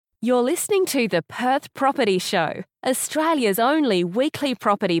You're listening to the Perth Property Show, Australia's only weekly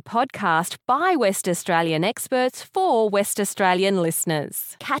property podcast by West Australian experts for West Australian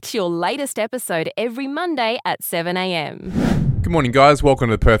listeners. Catch your latest episode every Monday at 7 a.m. Good morning, guys. Welcome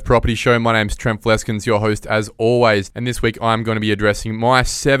to the Perth Property Show. My name's Trent, Fleskens, your host as always. And this week I'm going to be addressing my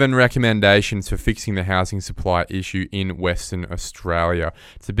 7 recommendations for fixing the housing supply issue in Western Australia.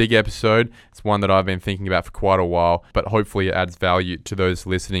 It's a big episode. It's one that I've been thinking about for quite a while, but hopefully it adds value to those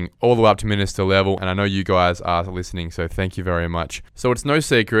listening all the way up to minister level. And I know you guys are listening, so thank you very much. So it's no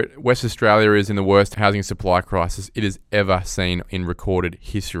secret, West Australia is in the worst housing supply crisis it has ever seen in recorded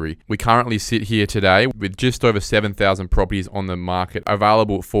history. We currently sit here today with just over 7,000 properties on the market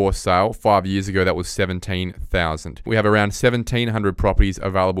available for sale. 5 years ago, that was 17,000. We have around 1,700 properties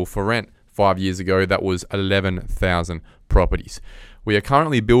available for rent. 5 years ago, that was 11,000 properties. We are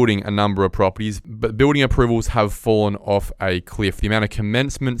currently building a number of properties, but building approvals have fallen off a cliff. The amount of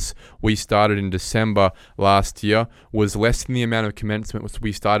commencements we started in December last year was less than the amount of commencements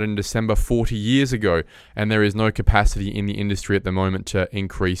we started in December 40 years ago, and there is no capacity in the industry at the moment to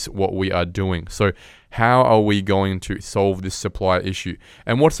increase what we are doing. So how are we going to solve this supply issue?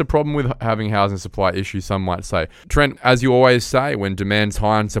 And what's the problem with having housing supply issues, some might say? Trent, as you always say, when demand's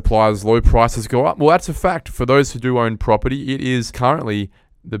high and supply is low, prices go up. Well, that's a fact. For those who do own property, it is currently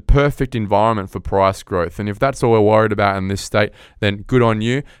the perfect environment for price growth. And if that's all we're worried about in this state, then good on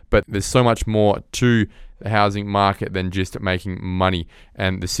you. But there's so much more to the housing market than just making money.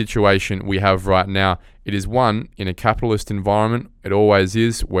 And the situation we have right now, it is one in a capitalist environment. It always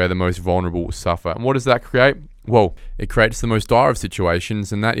is, where the most vulnerable suffer. And what does that create? Well, it creates the most dire of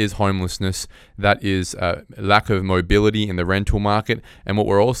situations, and that is homelessness. That is lack of mobility in the rental market. And what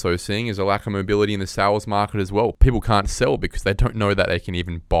we're also seeing is a lack of mobility in the sales market as well. People can't sell because they don't know that they can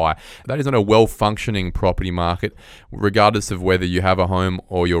even buy. That is not a well-functioning property market, regardless of whether you have a home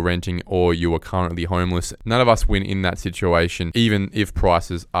or you're renting or you are currently homeless. None of us win in that situation, even if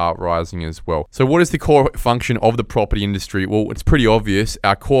prices are rising as well. So what is the core function of the property industry? Well, it's pretty obvious.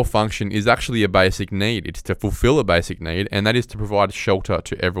 Our core function is actually a basic need. It's to fulfill a basic need, and that is to provide shelter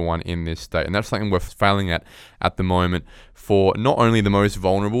to everyone in this state. And that's something we're failing at the moment for not only the most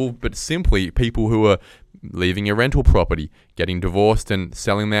vulnerable, but simply people who are leaving a rental property, getting divorced and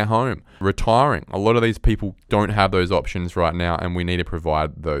selling their home, retiring. A lot of these people don't have those options right now, and we need to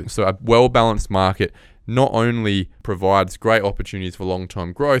provide those. So a well-balanced market not only provides great opportunities for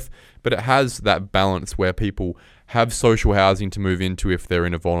long-term growth, but it has that balance where people have social housing to move into if they're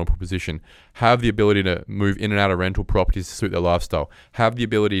in a vulnerable position, have the ability to move in and out of rental properties to suit their lifestyle, have the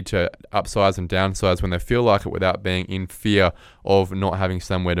ability to upsize and downsize when they feel like it without being in fear of not having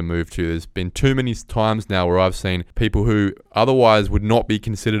somewhere to move to. There's been too many times now where I've seen people who otherwise would not be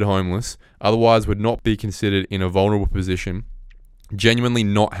considered homeless, otherwise would not be considered in a vulnerable position, genuinely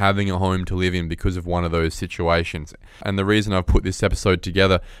not having a home to live in because of one of those situations. And the reason I've put this episode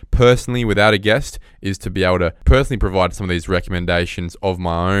together personally without a guest is to be able to personally provide some of these recommendations of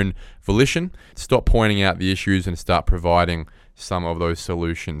my own volition, stop pointing out the issues and start providing some of those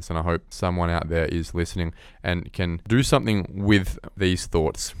solutions. And I hope someone out there is listening and can do something with these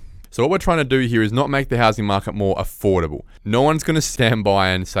thoughts. So what we're trying to do here is not make the housing market more affordable. No one's going to stand by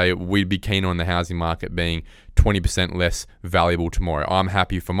and say we'd be keen on the housing market being 20% less valuable tomorrow. I'm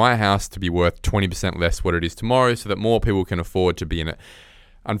happy for my house to be worth 20% less what it is tomorrow so that more people can afford to be in it.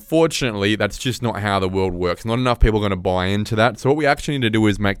 Unfortunately, that's just not how the world works. Not enough people are going to buy into that. So what we actually need to do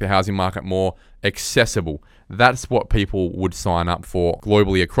is make the housing market more accessible. That's what people would sign up for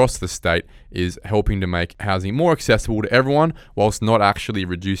globally across the state, is helping to make housing more accessible to everyone whilst not actually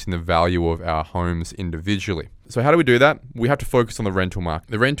reducing the value of our homes individually. So how do we do that? We have to focus on the rental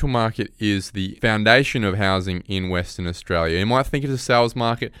market. The rental market is the foundation of housing in Western Australia. You might think it's a sales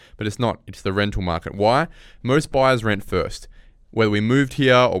market, but it's not. It's the rental market. Why? Most buyers rent first. Whether we moved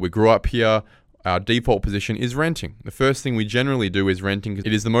here or we grew up here, our default position is renting. The first thing we generally do is renting because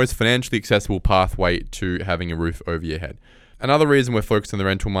it is the most financially accessible pathway to having a roof over your head. Another reason we're focused on the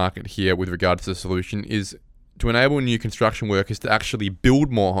rental market here with regards to the solution is to enable new construction workers to actually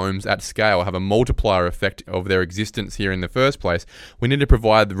build more homes at scale, have a multiplier effect of their existence here in the first place. We need to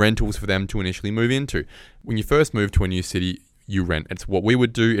provide the rentals for them to initially move into. When you first move to a new city, you rent. It's what we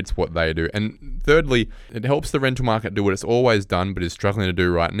would do, it's what they do. And thirdly, it helps the rental market do what it's always done but is struggling to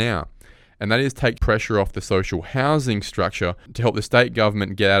do right now. And that is take pressure off the social housing structure to help the state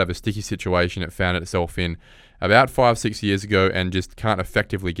government get out of a sticky situation it found itself in about 5-6 years ago and just can't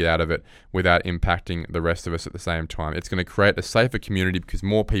effectively get out of it without impacting the rest of us at the same time. It's going to create a safer community because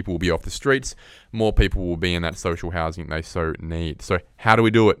more people will be off the streets, more people will be in that social housing they so need. So how do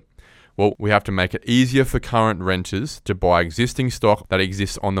we do it? Well, we have to make it easier for current renters to buy existing stock that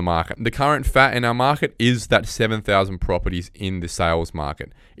exists on the market. The current fat in our market is that 7,000 properties in the sales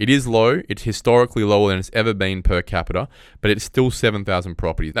market. It is low. It's historically lower than it's ever been per capita, but it's still 7,000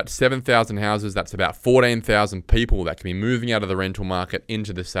 properties. That's 7,000 houses. That's about 14,000 people that can be moving out of the rental market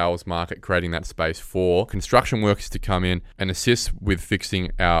into the sales market, creating that space for construction workers to come in and assist with fixing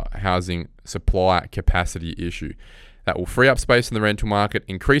our housing supply capacity issue. That will free up space in the rental market,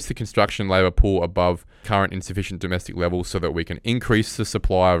 increase the construction labour pool above current insufficient domestic levels so that we can increase the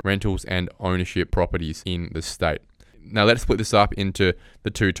supply of rentals and ownership properties in the state. Now let's split this up into the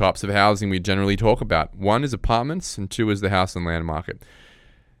two types of housing we generally talk about. One is apartments and two is the house and land market.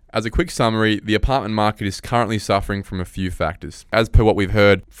 As a quick summary, the apartment market is currently suffering from a few factors. As per what we've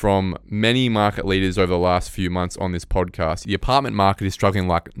heard from many market leaders over the last few months on this podcast, the apartment market is struggling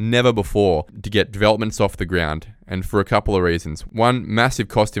like never before to get developments off the ground, and for a couple of reasons. One, massive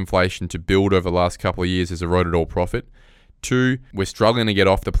cost inflation to build over the last couple of years has eroded all profit. Two, we're struggling to get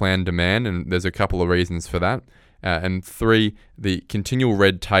off the plan demand, and there's a couple of reasons for that. And three, the continual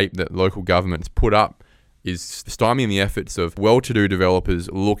red tape that local governments put up is stymieing the efforts of well-to-do developers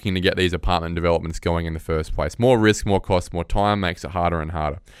looking to get these apartment developments going in the first place. More risk, more cost, more time makes it harder and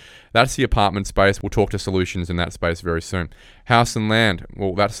harder. That's the apartment space. We'll talk to solutions in that space very soon. House and land.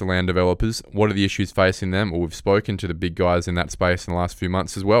 Well, that's the land developers. What are the issues facing them? Well, we've spoken to the big guys in that space in the last few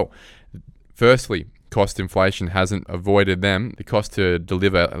months as well. Firstly, cost inflation hasn't avoided them. The cost to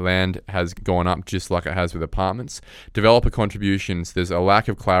deliver land has gone up just like it has with apartments. Developer contributions, there's a lack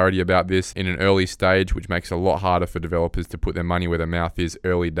of clarity about this in an early stage, which makes it a lot harder for developers to put their money where their mouth is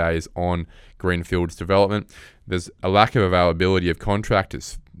early days on greenfields development. There's a lack of availability of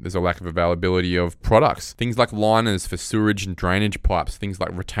contractors. There's a lack of availability of products. Things like liners for sewerage and drainage pipes, things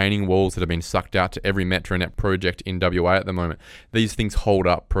like retaining walls that have been sucked out to every Metronet project in WA at the moment. These things hold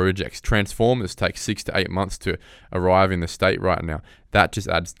up projects. Transformers take 6 to 8 months to arrive in the state right now. That just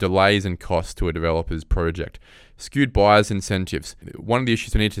adds delays and costs to a developer's project. Skewed buyers' incentives. One of the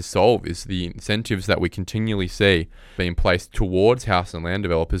issues we need to solve is the incentives that we continually see being placed towards house and land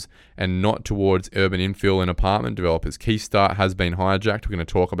developers and not towards urban infill and apartment developers. Keystart has been hijacked. We're going to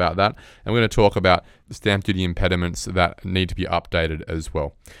talk about that. And we're going to talk about stamp duty impediments that need to be updated as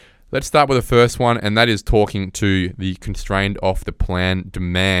well. Let's start with the first one, and that is talking to the constrained off the plan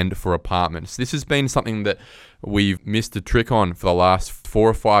demand for apartments. This has been something that we've missed a trick on for the last 4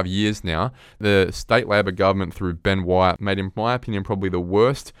 or 5 years now. The state Labor government through Ben Wyatt made, in my opinion, probably the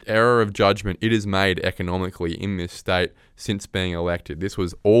worst error of judgment it has made economically in this state since being elected. This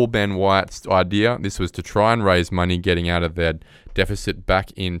was all Ben Wyatt's idea. This was to try and raise money getting out of their deficit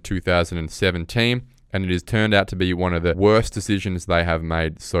back in 2017. And it has turned out to be one of the worst decisions they have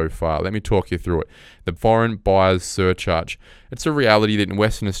made so far. Let me talk you through it. The foreign buyers surcharge. It's a reality that in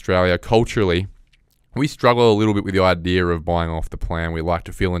Western Australia, culturally, we struggle a little bit with the idea of buying off the plan. We like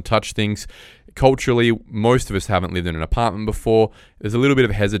to feel and touch things. Culturally, most of us haven't lived in an apartment before. There's a little bit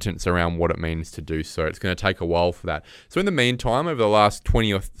of hesitance around what it means to do so. It's going to take a while for that. So in the meantime, over the last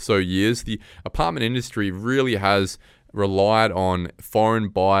 20 or so years, the apartment industry really has relied on foreign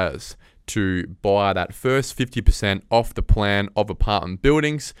buyers to buy that first 50% off the plan of apartment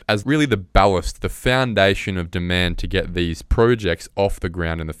buildings as really the ballast, the foundation of demand to get these projects off the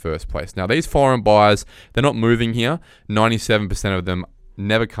ground in the first place. Now, these foreign buyers, they're not moving here. 97% of them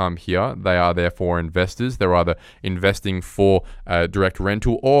never come here. They are therefore investors. They're either investing for direct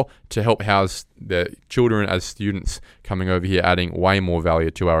rental or to help house their children as students coming over here, adding way more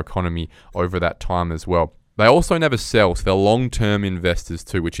value to our economy over that time as well. They also never sell, so they're long-term investors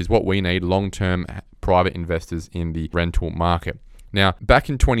too, which is what we need, long-term private investors in the rental market. Now, back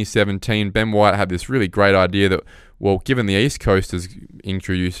in 2017, Ben Wyatt had this really great idea that, well, given the East Coast is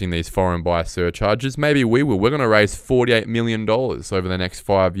introducing these foreign buyer surcharges, maybe we will. We're going to raise $48 million over the next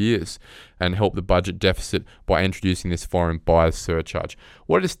 5 years and help the budget deficit by introducing this foreign buyers surcharge.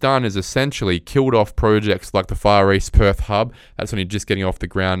 What it's done is essentially killed off projects like the Far East Perth Hub. That's only just getting off the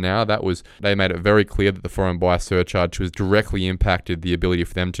ground now. They made it very clear that the foreign buyer surcharge was directly impacted the ability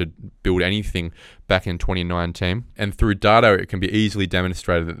for them to build anything back in 2019. And through data, it can be easily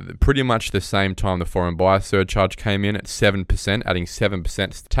demonstrated that pretty much the same time the foreign buyer surcharge came in at 7%, adding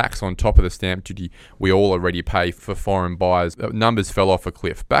 7% tax on top of the stamp duty we all already pay for foreign buyers, numbers fell off a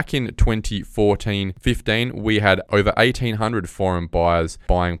cliff. Back in 2014-15, we had over 1,800 foreign buyers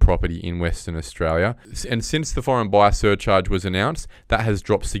buying property in Western Australia. And since the foreign buyer surcharge was announced, that has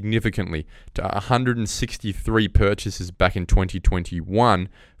dropped significantly to 163 purchases back in 2021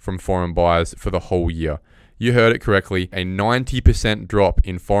 from foreign buyers for the whole year. You heard it correctly, a 90% drop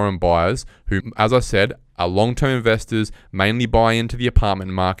in foreign buyers who, as I said, are long-term investors, mainly buy into the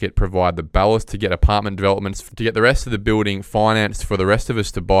apartment market, provide the ballast to get apartment developments, to get the rest of the building financed for the rest of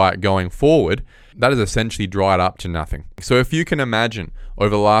us to buy it going forward. That has essentially dried up to nothing. So if you can imagine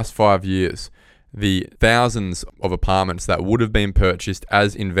over the last 5 years, the thousands of apartments that would have been purchased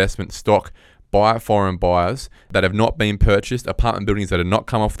as investment stock by foreign buyers that have not been purchased, apartment buildings that have not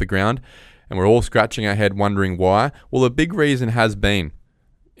come off the ground, and we're all scratching our head wondering why. Well, a big reason has been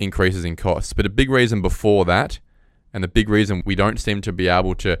increases in costs. But a big reason before that, and the big reason we don't seem to be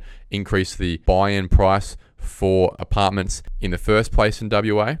able to increase the buy-in price for apartments in the first place in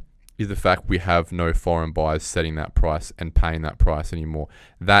WA, is the fact we have no foreign buyers setting that price and paying that price anymore.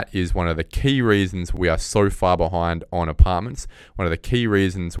 That is one of the key reasons we are so far behind on apartments. One of the key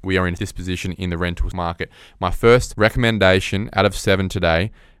reasons we are in this position in the rentals market. My first recommendation out of 7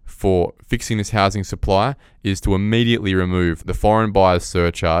 today for fixing this housing supply is to immediately remove the foreign buyers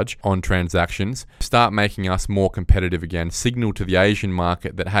surcharge on transactions, start making us more competitive again, signal to the Asian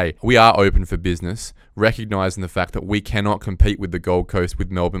market that, hey, we are open for business, recognizing the fact that we cannot compete with the Gold Coast, with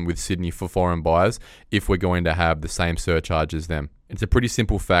Melbourne, with Sydney for foreign buyers if we're going to have the same surcharge as them. It's a pretty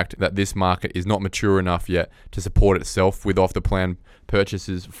simple fact that this market is not mature enough yet to support itself with off-the-plan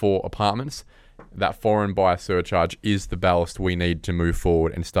purchases for apartments. That foreign buyer surcharge is the ballast we need to move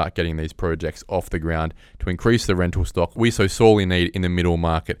forward and start getting these projects off the ground to increase the rental stock we so sorely need in the middle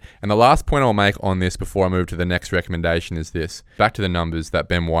market. And the last point I'll make on this before I move to the next recommendation is this. Back to the numbers that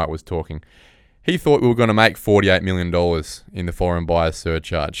Ben White was talking. He thought we were going to make $48 million in the foreign buyer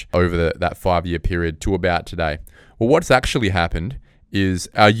surcharge over that 5-year period to about today. Well, what's actually happened is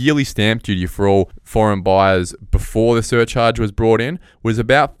our yearly stamp duty for all foreign buyers before the surcharge was brought in was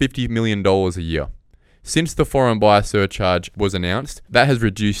about $50 million a year. Since the foreign buyer surcharge was announced, that has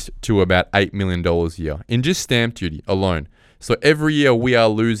reduced to about $8 million a year in just stamp duty alone. So every year we are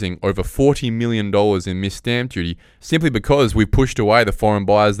losing over $40 million in missed stamp duty simply because we've pushed away the foreign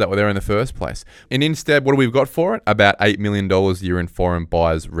buyers that were there in the first place. And instead, what have we got for it? About $8 million a year in foreign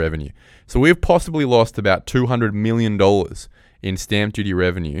buyers revenue. So we've possibly lost about $200 million in stamp duty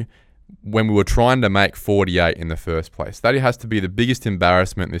revenue when we were trying to make 48 in the first place. That has to be the biggest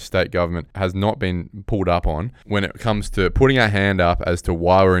embarrassment this state government has not been pulled up on when it comes to putting our hand up as to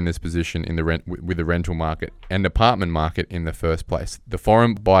why we're in this position in the with the rental market and apartment market in the first place. The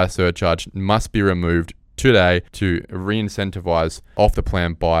foreign buyer surcharge must be removed today to re-incentivize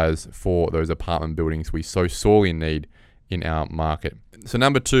off-the-plan buyers for those apartment buildings we so sorely need in our market. So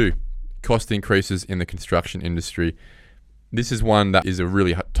number 2, cost increases in the construction industry. This is one that is a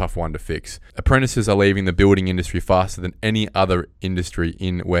really tough one to fix. Apprentices are leaving the building industry faster than any other industry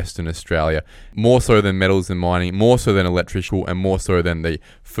in Western Australia. More so than metals and mining, more so than electrical, and more so than the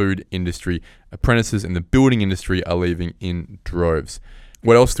food industry. Apprentices in the building industry are leaving in droves.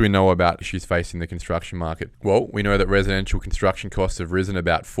 What else do we know about issues facing the construction market? Well, we know that residential construction costs have risen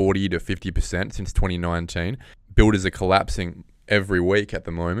about 40 to 50% since 2019. Builders are collapsing every week at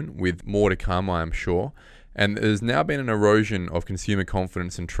the moment, with more to come, I am sure. And there's now been an erosion of consumer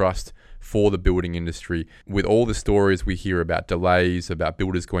confidence and trust for the building industry with all the stories we hear about delays, about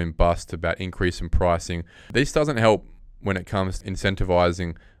builders going bust, about increase in pricing. This doesn't help when it comes to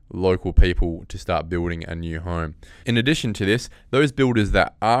incentivizing local people to start building a new home. In addition to this, those builders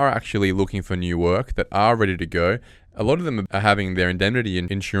that are actually looking for new work, that are ready to go, a lot of them are having their indemnity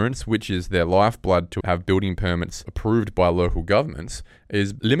insurance, which is their lifeblood to have building permits approved by local governments,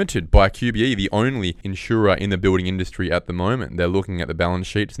 is limited by QBE, the only insurer in the building industry at the moment. They're looking at the balance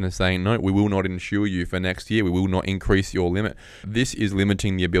sheets and they're saying, no, we will not insure you for next year. We will not increase your limit. This is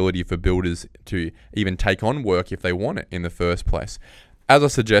limiting the ability for builders to even take on work if they want it in the first place. As I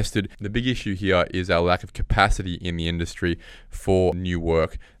suggested, the big issue here is our lack of capacity in the industry for new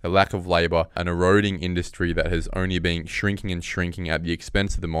work, the lack of labour, an eroding industry that has only been shrinking and shrinking at the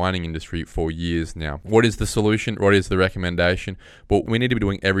expense of the mining industry for years now. What is the solution? What is the recommendation? Well, we need to be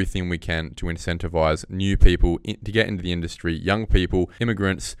doing everything we can to incentivise new people to get into the industry, young people,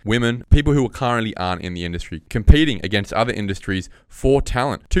 immigrants, women, people who currently aren't in the industry, competing against other industries for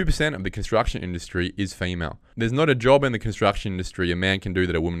talent. 2% of the construction industry is female. There's not a job in the construction industry a man can do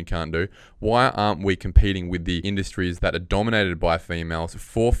that a woman can't do. Why aren't we competing with the industries that are dominated by females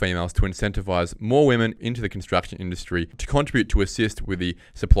for females to incentivize more women into the construction industry to contribute to assist with the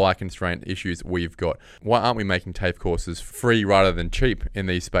supply constraint issues we've got? Why aren't we making TAFE courses free rather than cheap in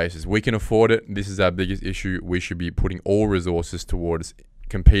these spaces? We can afford it. This is our biggest issue. We should be putting all resources towards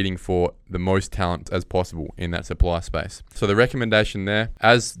competing for the most talent as possible in that supply space. So the recommendation there,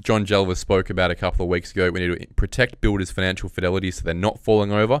 as John Jelver spoke about a couple of weeks ago, we need to protect builders' financial fidelity so they're not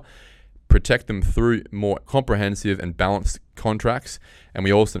falling over. protect them through more comprehensive and balanced contracts. And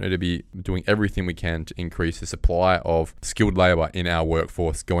we also need to be doing everything we can to increase the supply of skilled labour in our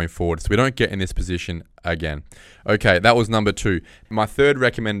workforce going forward so we don't get in this position again. Okay, that was number 2. My third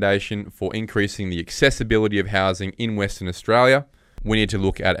recommendation for increasing the accessibility of housing in Western Australia, we need to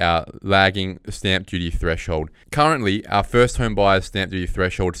look at our lagging stamp duty threshold. Currently, our first home buyer's stamp duty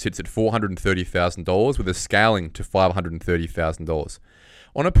threshold sits at $430,000 with a scaling to $530,000.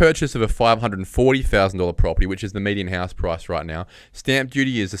 On a purchase of a $540,000 property, which is the median house price right now, stamp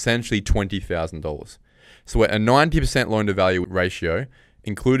duty is essentially $20,000. So at a 90% loan-to-value ratio,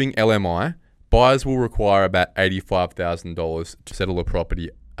 including LMI, buyers will require about $85,000 to settle a property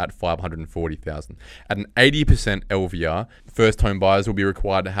at $540,000. At an 80% LVR, first home buyers will be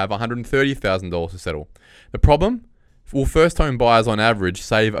required to have $130,000 to settle. The problem? Well, first home buyers on average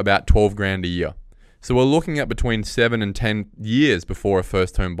save about $12,000 a year. So we're looking at between 7 and 10 years before a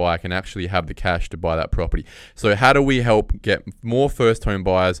first home buyer can actually have the cash to buy that property. So how do we help get more first home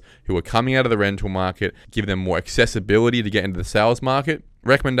buyers who are coming out of the rental market, give them more accessibility to get into the sales market?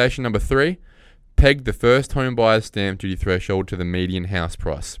 Recommendation number 3, peg the first home buyer's stamp duty threshold to the median house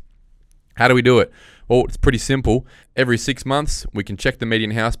price. How do we do it? Well, it's pretty simple. Every 6 months, we can check the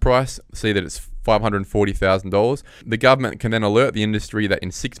median house price, see that it's $540,000. The government can then alert the industry that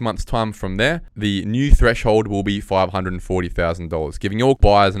in 6 months' time from there, the new threshold will be $540,000, giving all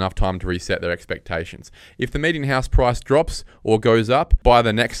buyers enough time to reset their expectations. If the median house price drops or goes up by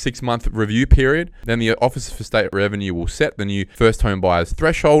the next 6-month review period, then the Office for State Revenue will set the new first home buyer's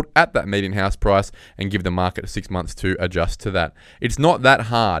threshold at that median house price and give the market 6 months to adjust to that. It's not that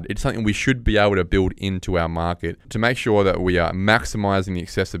hard. It's something we should be able to build into our market to make sure that we are maximizing the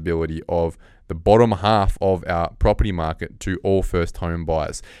accessibility of the bottom half of our property market to all first home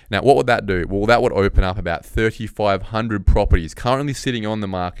buyers. Now, what would that do? Well, that would open up about 3,500 properties currently sitting on the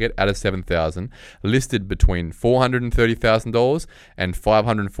market at a $7,000, listed between $430,000 and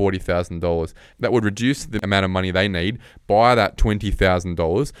 $540,000. That would reduce the amount of money they need by that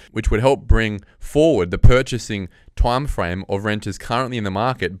 $20,000, which would help bring forward the purchasing time frame of renters currently in the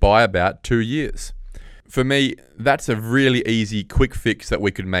market by about 2 years. For me, that's a really easy, quick fix that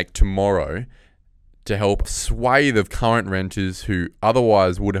we could make tomorrow to help swathe of current renters who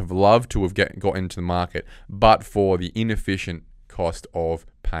otherwise would have loved to have got into the market, but for the inefficient cost of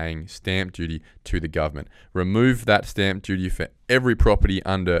paying stamp duty to the government. Remove that stamp duty for every property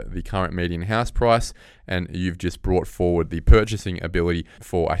under the current median house price, and you've just brought forward the purchasing ability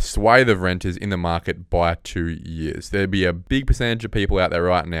for a swathe of renters in the market by 2 years. There'd be a big percentage of people out there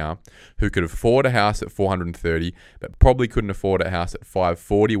right now who could afford a house at $430, but probably couldn't afford a house at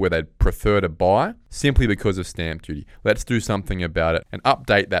 $540 where they'd prefer to buy simply because of stamp duty. Let's do something about it and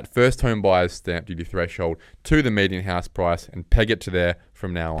update that first home buyer's stamp duty threshold to the median house price and peg it to there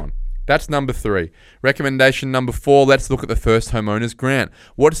from now on. That's number 3. Recommendation number 4, let's look at the first homeowners grant.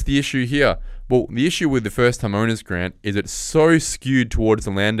 What's the issue here? Well, the issue with the first homeowners grant is it's so skewed towards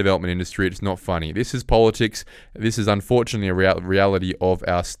the land development industry, it's not funny. This is politics. This is unfortunately a reality of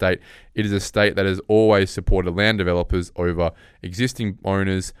our state. It is a state that has always supported land developers over existing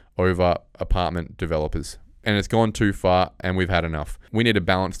owners, over apartment developers. And it's gone too far, and we've had enough. We need a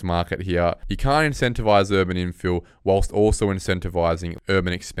balanced market here. You can't incentivize urban infill whilst also incentivizing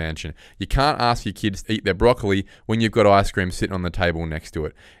urban expansion. You can't ask your kids to eat their broccoli when you've got ice cream sitting on the table next to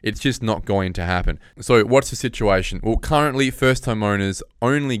it. It's just not going to happen. So what's the situation? Well, currently, first homeowners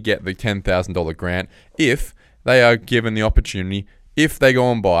only get the $10,000 grant if they are given the opportunity, if they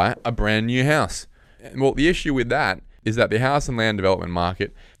go and buy a brand new house. Well, the issue with that is that the house and land development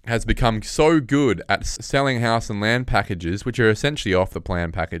market has become so good at selling house and land packages, which are essentially off the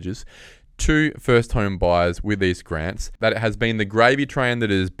plan packages, to first home buyers with these grants, that it has been the gravy train that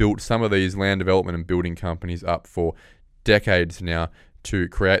has built some of these land development and building companies up for decades now to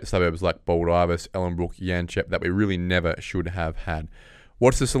create suburbs like Baldivis, Ellenbrook, Yanchep that we really never should have had.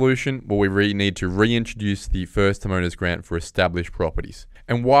 What's the solution? Well, we need to reintroduce the first homeowners grant for established properties.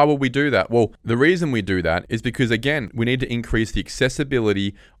 And why will we do that? Well, the reason we do that is because, again, we need to increase the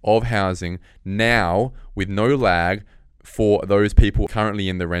accessibility of housing now with no lag for those people currently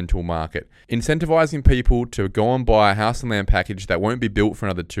in the rental market. Incentivizing people to go and buy a house and land package that won't be built for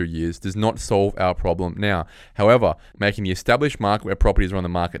another 2 years does not solve our problem now. However, making the established market where properties are on the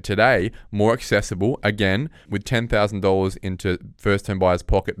market today more accessible, again, with $10,000 into first home buyers'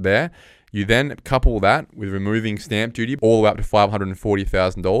 pocket there, You then couple that with removing stamp duty all the way up to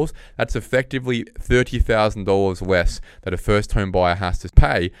 $540,000. That's effectively $30,000 less that a first home buyer has to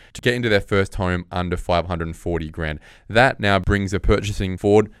pay to get into their first home under $540,000. That now brings the purchasing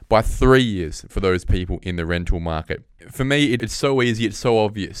forward by 3 years for those people in the rental market. For me, it's so easy, it's so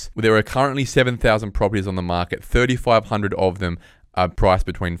obvious. There are currently 7,000 properties on the market, 3,500 of them are priced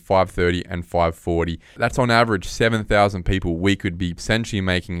between $530,000 and $540,000. That's on average 7,000 people. We could be essentially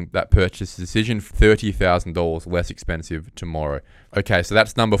making that purchase decision $30,000 less expensive tomorrow. Okay, so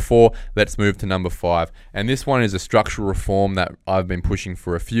that's number 4. Let's move to number 5. And this one is a structural reform that I've been pushing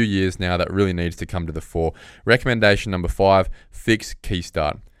for a few years now that really needs to come to the fore. Recommendation number 5, fix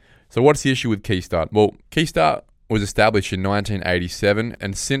Keystart. So what's the issue with Keystart? Well, Keystart was established in 1987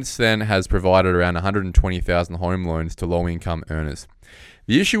 and since then has provided around 120,000 home loans to low-income earners.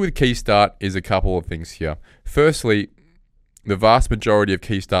 The issue with Keystart is a couple of things here. Firstly, the vast majority of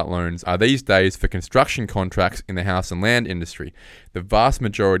Keystart loans are these days for construction contracts in the house and land industry. The vast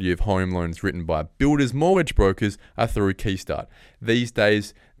majority of home loans written by builders, mortgage brokers are through Keystart. These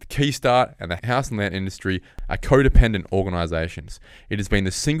days, the Keystart and the house and land industry are codependent organisations. It has been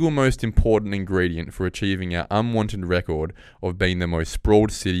the single most important ingredient for achieving our unwanted record of being the most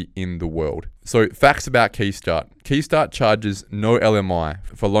sprawled city in the world. So, facts about Keystart. Keystart charges no LMI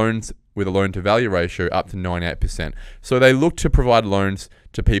for loans with a loan-to-value ratio up to 98%. So they look to provide loans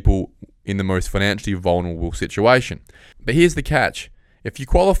to people in the most financially vulnerable situation. But here's the catch. If you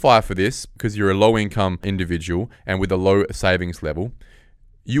qualify for this because you're a low-income individual and with a low savings level,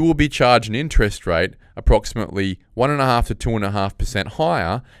 you will be charged an interest rate approximately 1.5% to 2.5%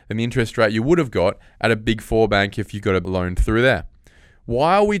 higher than the interest rate you would have got at a Big Four bank if you got a loan through there.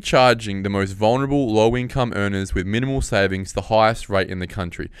 Why are we charging the most vulnerable low-income earners with minimal savings the highest rate in the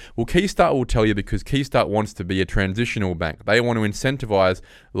country? Well, Keystart will tell you because Keystart wants to be a transitional bank. They want to incentivize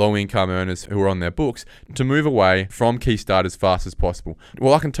low-income earners who are on their books to move away from Keystart as fast as possible.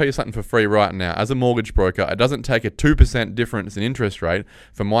 Well, I can tell you something for free right now. As a mortgage broker, it doesn't take a 2% difference in interest rate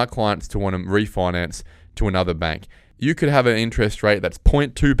for my clients to want to refinance to another bank. You could have an interest rate that's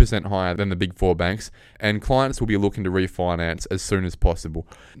 0.2% higher than the Big Four banks, and clients will be looking to refinance as soon as possible.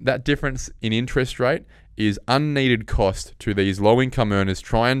 That difference in interest rate is unneeded cost to these low-income earners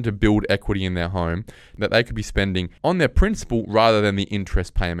trying to build equity in their home that they could be spending on their principal rather than the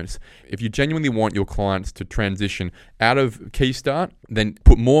interest payments. If you genuinely want your clients to transition out of Keystart, then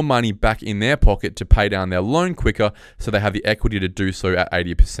put more money back in their pocket to pay down their loan quicker so they have the equity to do so at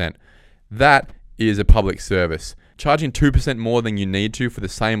 80%. That is a public service. Charging 2% more than you need to for the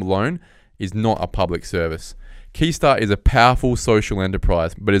same loan is not a public service. Keystart is a powerful social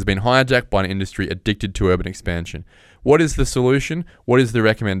enterprise, but has been hijacked by an industry addicted to urban expansion. What is the solution? What is the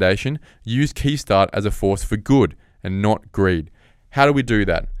recommendation? Use Keystart as a force for good and not greed. How do we do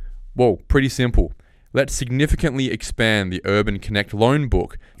that? Well, pretty simple. Let's significantly expand the Urban Connect loan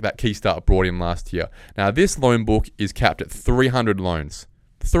book that Keystart brought in last year. Now, this loan book is capped at 300 loans.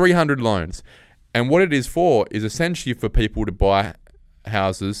 300 loans. And what it is for is essentially for people to buy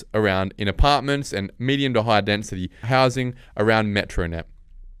houses around in apartments and medium to high density housing around MetroNet.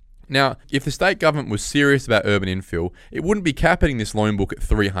 Now, if the state government was serious about urban infill, it wouldn't be capping this loan book at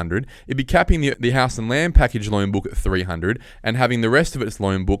 300. It'd be capping the house and land package loan book at 300 and having the rest of its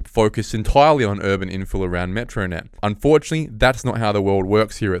loan book focused entirely on urban infill around MetroNet. Unfortunately, that's not how the world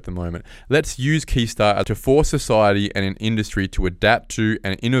works here at the moment. Let's use Keystart to force society and an industry to adapt to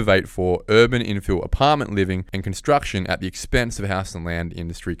and innovate for urban infill apartment living and construction at the expense of house and land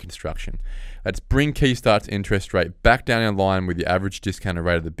industry construction. Let's bring Keystart's interest rate back down in line with the average discounted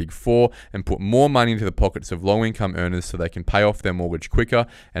rate of the Big Four and put more money into the pockets of low-income earners so they can pay off their mortgage quicker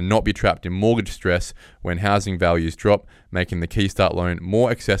and not be trapped in mortgage stress when housing values drop, making the Keystart loan more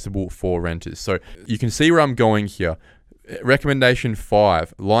accessible for renters. So you can see where I'm going here. Recommendation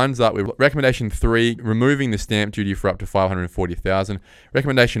 5 lines up with recommendation 3, removing the stamp duty for up to $540,000.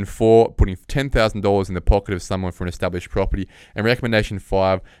 Recommendation 4, putting $10,000 in the pocket of someone for an established property. And recommendation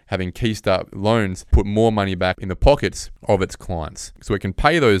 5, having Keystart loans put more money back in the pockets of its clients so it can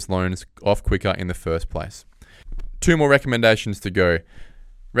pay those loans off quicker in the first place. 2 more recommendations to go.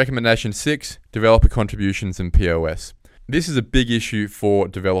 Recommendation 6, developer contributions and POS. This is a big issue for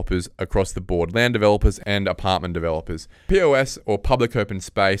developers across the board, land developers and apartment developers. POS, or public open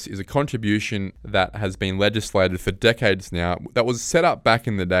space, is a contribution that has been legislated for decades now that was set up back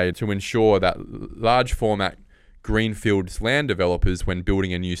in the day to ensure that large format greenfields land developers, when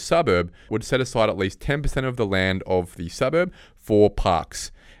building a new suburb, would set aside at least 10% of the land of the suburb for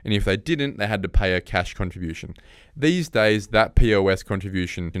parks. And if they didn't, they had to pay a cash contribution. These days, that POS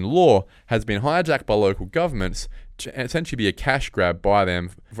contribution in law has been hijacked by local governments to essentially be a cash grab by them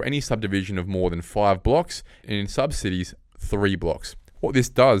for any subdivision of more than 5 blocks, and in sub-cities, 3 blocks. What this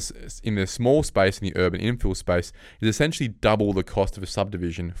does in the small space, in the urban infill space, is essentially double the cost of a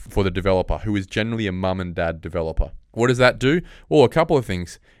subdivision for the developer, who is generally a mum and dad developer. What does that do? Well, a couple of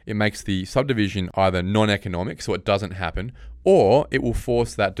things. It makes the subdivision either non-economic, so it doesn't happen, or it will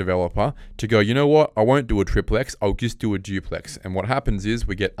force that developer to go, you know what, I won't do a triplex, I'll just do a duplex. And what happens is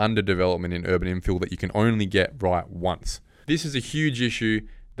we get underdevelopment in urban infill that you can only get right once. This is a huge issue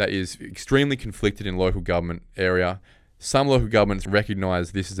that is extremely conflicted in local government area. Some local governments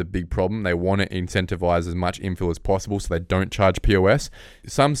recognize this is a big problem. They want to incentivize as much infill as possible so they don't charge POS.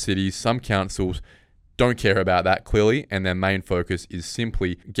 Some cities, some councils don't care about that clearly, and their main focus is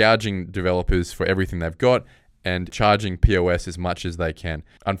simply gouging developers for everything they've got and charging POS as much as they can.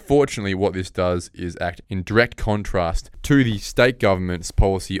 Unfortunately, what this does is act in direct contrast to the state government's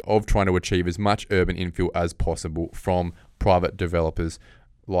policy of trying to achieve as much urban infill as possible from private developers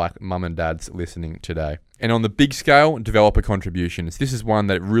like mum and dads listening today. And on the big scale, developer contributions. This is one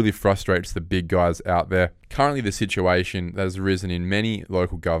that really frustrates the big guys out there. Currently, the situation that has arisen in many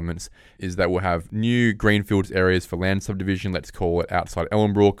local governments is that we'll have new greenfields areas for land subdivision, let's call it outside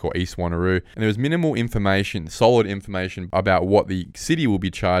Ellenbrook or East Wanneroo. And there's minimal information, solid information about what the city will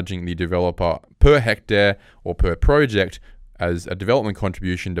be charging the developer per hectare or per project as a development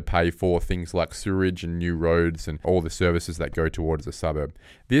contribution to pay for things like sewerage and new roads and all the services that go towards a suburb.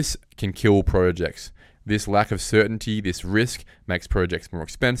 This can kill projects. This lack of certainty, this risk, makes projects more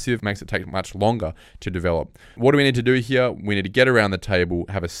expensive, makes it take much longer to develop. What do we need to do here? We need to get around the table,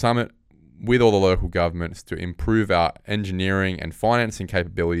 have a summit with all the local governments to improve our engineering and financing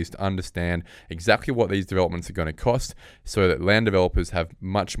capabilities to understand exactly what these developments are going to cost, so that land developers have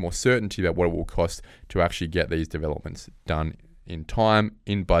much more certainty about what it will cost to actually get these developments done in time,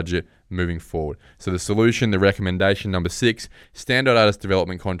 in budget, moving forward. So the solution, the recommendation number 6, standardized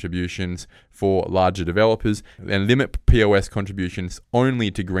development contributions for larger developers and limit POS contributions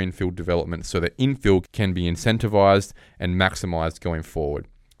only to greenfield development so that infill can be incentivized and maximized going forward.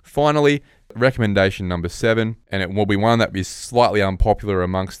 Finally, recommendation number 7, and it will be one that is slightly unpopular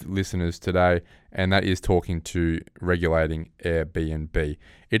amongst listeners today, and that is talking to regulating Airbnb.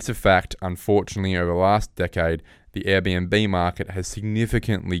 It's a fact, unfortunately, over the last decade, the Airbnb market has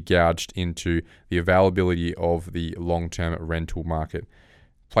significantly gouged into the availability of the long-term rental market.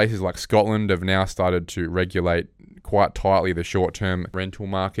 Places like Scotland have now started to regulate quite tightly the short-term rental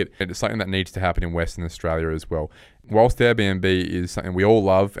market, and it's something that needs to happen in Western Australia as well. Whilst Airbnb is something we all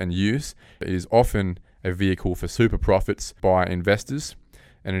love and use, it is often a vehicle for super profits by investors,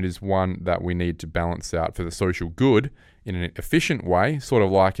 and it is one that we need to balance out for the social good in an efficient way, sort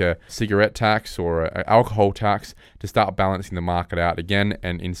of like a cigarette tax or an alcohol tax, to start balancing the market out again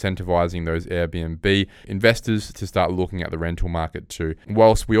and incentivizing those Airbnb investors to start looking at the rental market too.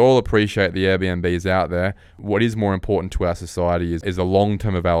 Whilst we all appreciate the Airbnbs out there, what is more important to our society is the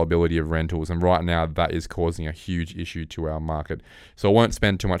long-term availability of rentals, and right now that is causing a huge issue to our market. So I won't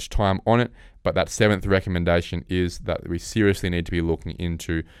spend too much time on it, but that 7th recommendation is that we seriously need to be looking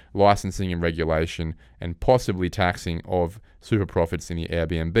into licensing and regulation and possibly taxing of super profits in the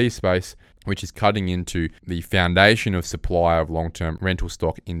Airbnb space, which is cutting into the foundation of supply of long-term rental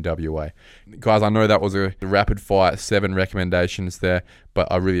stock in WA. Guys, I know that was a rapid-fire 7 recommendations there, but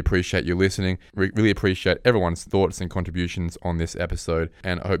I really appreciate you listening. Really appreciate everyone's thoughts and contributions on this episode,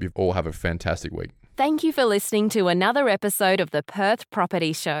 and I hope you all have a fantastic week. Thank you for listening to another episode of the Perth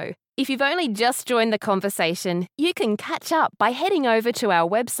Property Show. If you've only just joined the conversation, you can catch up by heading over to our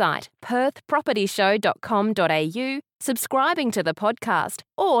website, perthpropertyshow.com.au, subscribing to the podcast,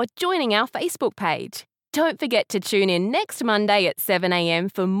 or joining our Facebook page. Don't forget to tune in next Monday at 7 a.m.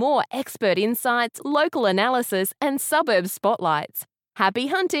 for more expert insights, local analysis, and suburb spotlights. Happy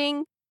hunting!